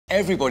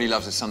Everybody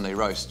loves a Sunday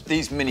roast.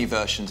 These mini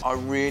versions are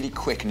really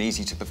quick and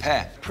easy to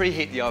prepare.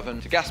 Preheat the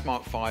oven to gas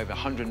mark 5,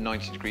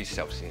 190 degrees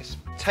Celsius.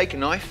 Take a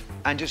knife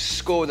and just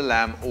score the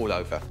lamb all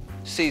over.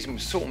 Season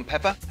with salt and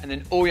pepper, and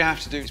then all you have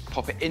to do is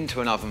pop it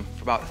into an oven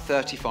for about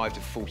 35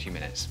 to 40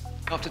 minutes.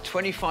 After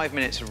 25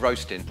 minutes of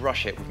roasting,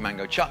 brush it with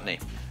mango chutney.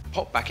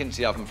 Pop back into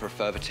the oven for a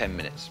further 10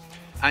 minutes.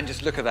 And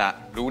just look at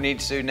that. All we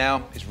need to do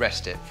now is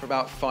rest it for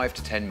about 5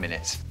 to 10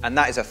 minutes. And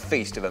that is a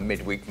feast of a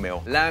midweek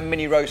meal. Lamb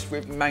mini roast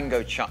with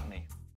mango chutney.